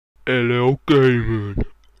Hello Gaming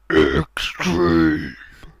Extreme.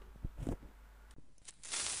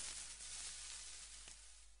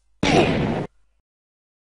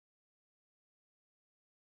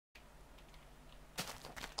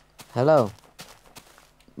 Hello,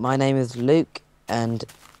 my name is Luke, and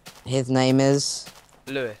his name is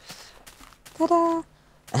Lewis. ta-da!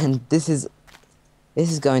 And this is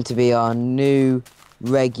going to be our new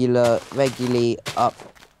regularly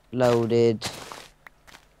uploaded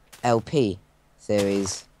LP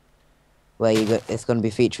series, where it's going to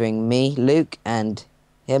be featuring me, Luke, and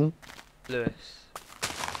him. Lewis.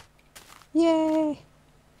 Yay!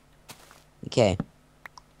 Okay,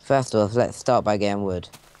 first off, let's start by getting wood.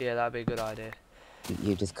 Yeah, that'd be a good idea.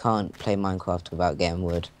 You just can't play Minecraft without getting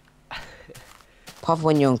wood. Apart from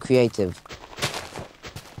when you're on creative.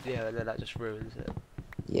 Yeah, and then that just ruins it.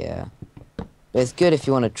 Yeah. But it's good if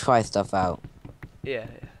you want to try stuff out. Yeah.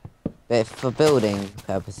 But for building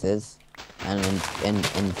purposes and in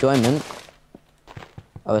enjoyment,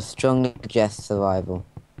 I would strongly suggest survival.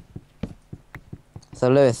 So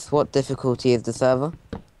Lewis, what difficulty is the server?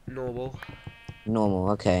 Normal. Normal,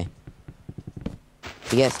 okay.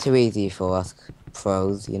 It gets too easy for us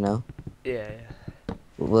pros, you know. Yeah.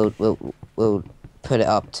 We'll put it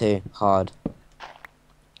up to hard.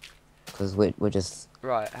 Because we're just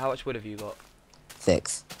Right, how much wood have you got?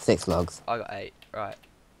 six logs. I got 8. Right.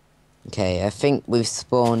 Okay, I think we've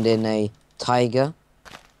spawned in a tiger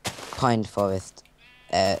pine forest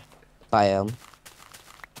biome.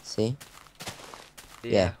 See?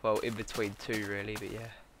 Yeah. Well, in between two, really, but yeah.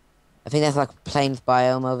 I think there's like a plains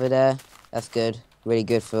biome over there. That's good. Really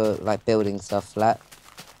good for like building stuff flat.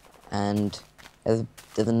 And there's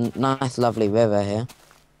a nice lovely river here.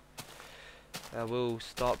 We'll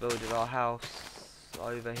start building our house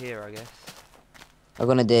over here, I guess. I'm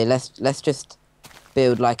gonna do let's just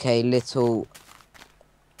build like a little.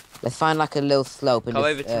 Let's find like a little slope and Come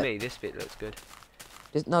just over to me. This bit looks good.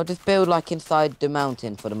 just build like inside the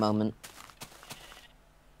mountain for the moment.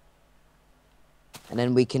 And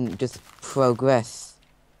then we can just progress.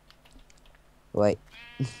 Wait.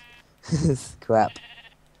 Crap.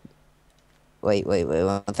 Wait,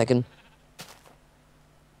 1 second.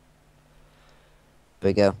 There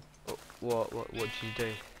we go. What did you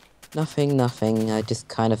do? Nothing. I just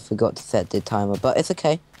kind of forgot to set the timer, but it's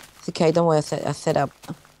okay. It's okay, don't worry, I set up.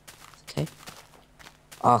 It's okay.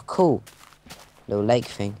 Oh, cool. Little lake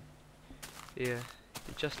thing. Yeah,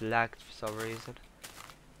 it just lagged for some reason.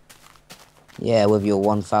 Yeah, with your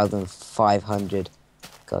 1,500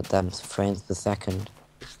 goddamn frames per second.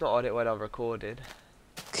 It's not on it when I'm recording.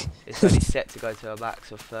 It's only set to go to a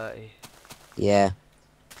max of 30. Yeah.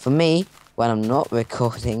 For me, when I'm not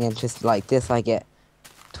recording and just like this, I get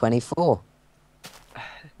 24.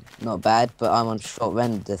 Not bad, but I'm on short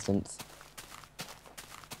render distance.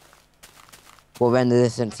 What render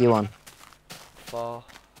distance you on? Far.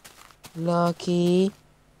 Lucky.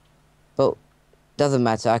 But doesn't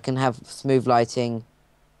matter. I can have smooth lighting,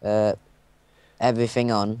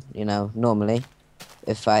 everything on, you know, normally,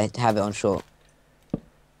 if I have it on short.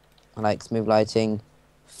 I like smooth lighting,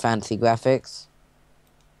 fancy graphics.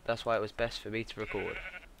 That's why it was best for me to record.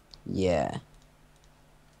 Yeah.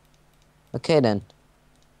 Okay then.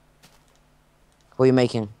 What are you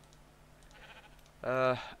making?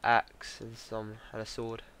 Axe and a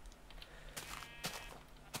sword.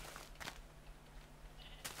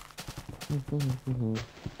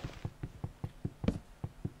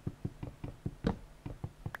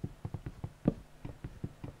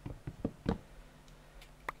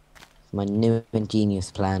 My new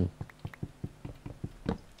ingenious plan.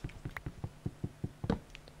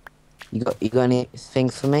 You got any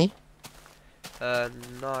things for me?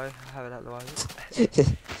 No, I haven't at the moment.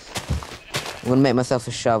 I'm gonna make myself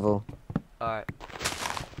a shovel. Alright.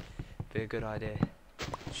 Be a good idea.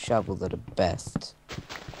 Shovels are the best,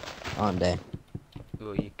 aren't they?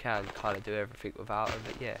 Well, you can kind of do everything without them,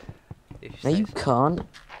 but yeah. If you No, say you so. can't.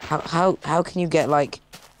 How can you get like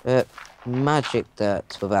magic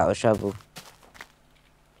dirt without a shovel?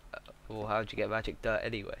 Well, how'd you get magic dirt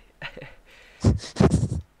anyway?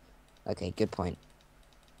 Okay, good point.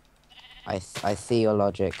 I see your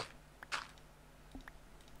logic.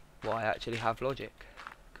 Well, I actually have logic.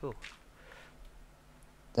 Cool.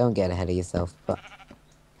 Don't get ahead of yourself. But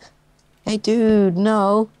hey, dude,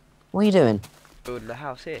 no. What are you doing? Building a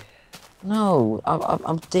house here. No,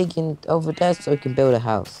 I'm digging over there so we can build a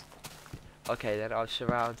house. Okay, then I've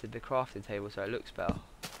surrounded the crafting table so it looks better.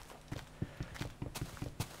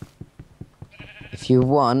 If you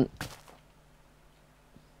want.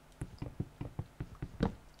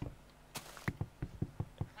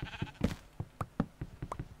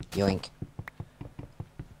 Yoink.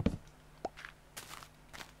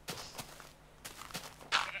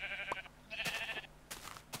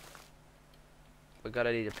 I'm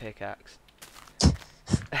gonna need a pickaxe.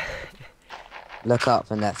 Look up,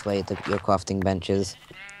 and that's where your crafting bench is.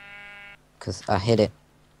 Because I hid it.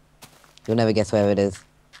 You'll never guess where it is.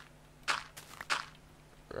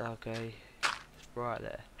 Okay, it's right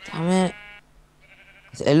there. Damn it.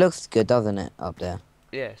 It looks good, doesn't it, up there?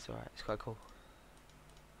 Yeah, it's alright. It's quite cool.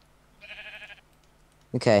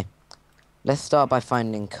 Okay. Let's start by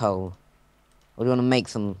finding coal. Or do you want to make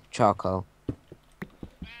some charcoal?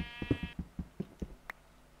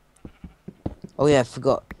 Oh yeah, I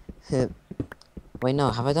forgot. Wait, no,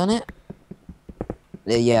 have I done it?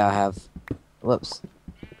 Yeah, I have. Whoops.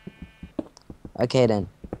 Okay then.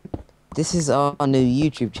 This is our new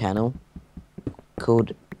YouTube channel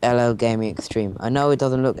called LL Gaming Extreme. I know it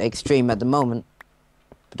doesn't look extreme at the moment,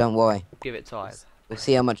 but don't worry. Give it time. We'll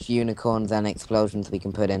see how much unicorns and explosions we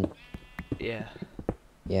can put in. Yeah.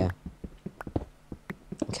 Yeah.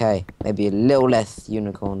 Okay, maybe a little less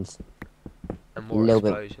unicorns. And more Little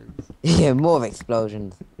bit. explosions. Yeah, more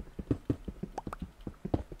explosions.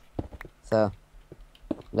 So,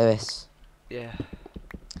 Lewis, Yeah.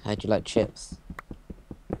 how'd you like chips?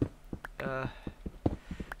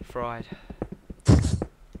 Fried.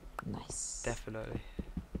 Nice. Definitely.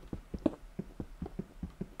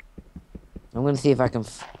 I'm gonna see if I can.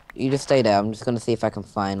 You just stay there. I'm just gonna see if I can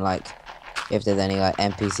find like if there's any like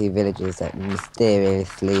NPC villages that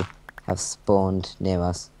mysteriously have spawned near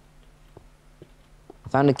us. I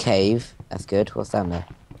found a cave. That's good. What's down there?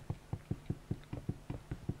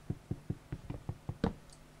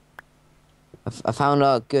 I found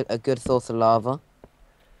a good source of lava.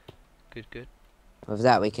 Good, good. With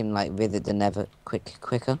that, we can like visit the Nether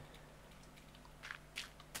quicker.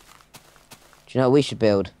 Do you know what we should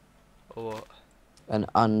build? Or what? An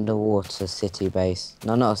underwater city base.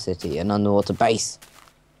 No, not a city. An underwater base.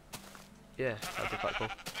 Yeah, that'd be quite cool.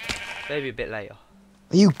 Maybe a bit later.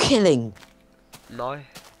 Are you killing? No?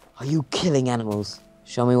 Are you killing animals?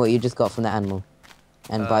 Show me what you just got from the animal.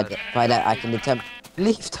 And by that, I can determine.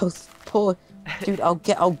 Leave those poor. Dude, I'll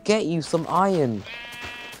get you some iron.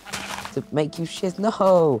 To make you shit.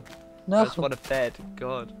 No. I just want a bed.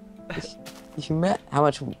 God. You met how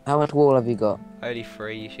much wool have you got? Only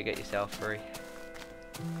 3. You should get yourself 3.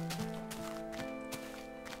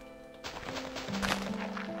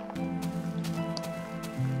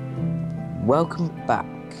 Welcome back.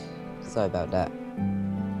 Sorry about that.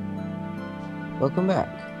 Welcome back.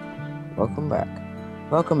 Welcome back.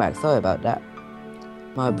 Welcome back. Sorry about that.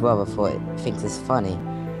 My brother thinks it's funny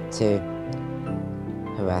to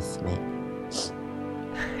harass me.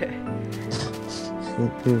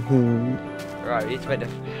 Right, we need to make the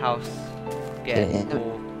house get Yeah.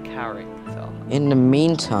 more character. In the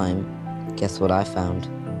meantime, guess what I found?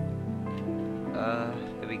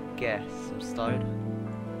 Let me guess. Some stone.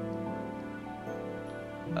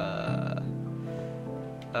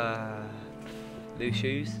 New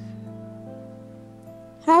shoes.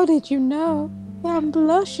 How did you know? I'm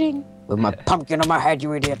blushing. With my pumpkin on my head,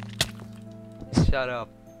 you idiot. Shut up.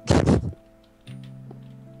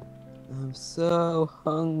 I'm so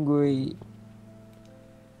hungry.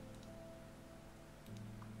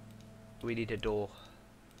 We need a door.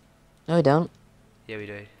 No, we don't. Yeah, we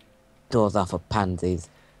do. Doors are for pansies.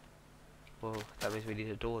 Well, that means we need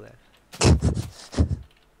a door then.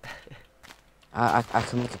 I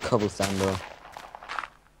can make a cobblestone door.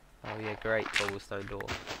 Oh yeah, great cobblestone door.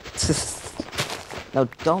 No,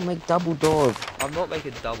 don't make double doors. I'm not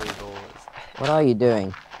making double doors. What are you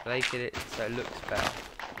doing? Making it so it looks better.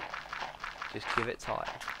 Just give it time.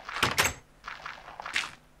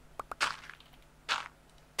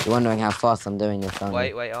 You're wondering how fast I'm doing this, aren't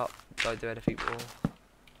you? Wait up. Don't do anything more.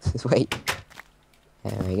 Just wait.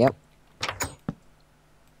 There we go.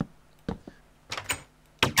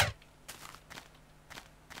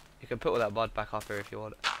 You can put all that mud back up here if you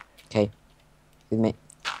want. Okay. Excuse me.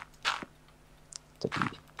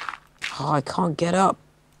 Oh, I can't get up.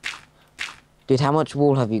 Dude, how much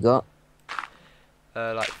wool have you got?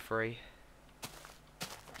 Like 3.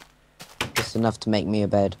 Just enough to make me a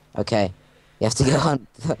bed. Okay. You have to go hunt.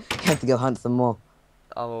 You have to go hunt some more.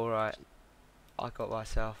 I'm alright. I got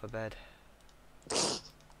myself a bed.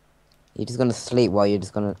 You're just gonna sleep while you're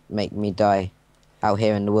just gonna make me die out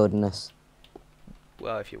here in the wilderness.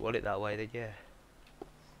 Well, if you want it that way, then yeah.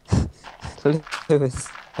 Lewis,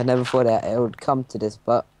 I never thought that it would come to this,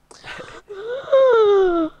 but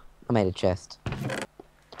I made a chest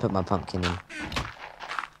to put my pumpkin in.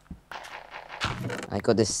 I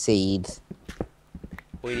got this seed.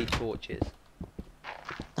 We need torches.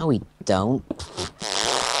 No, we don't.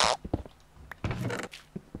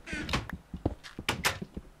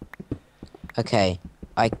 Okay,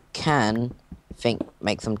 I can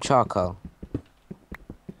make some charcoal.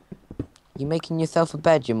 You making yourself a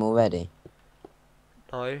bedroom already?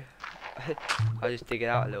 No. I'll just dig it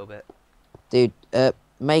out a little bit. Dude,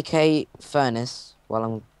 make a furnace while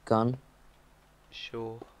I'm gone.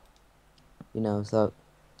 Sure. You know, so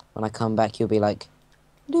when I come back, you'll be like,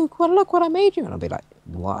 Luke, look what I made you. And I'll be like,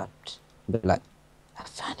 what? You'll be like, a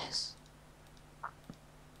furnace.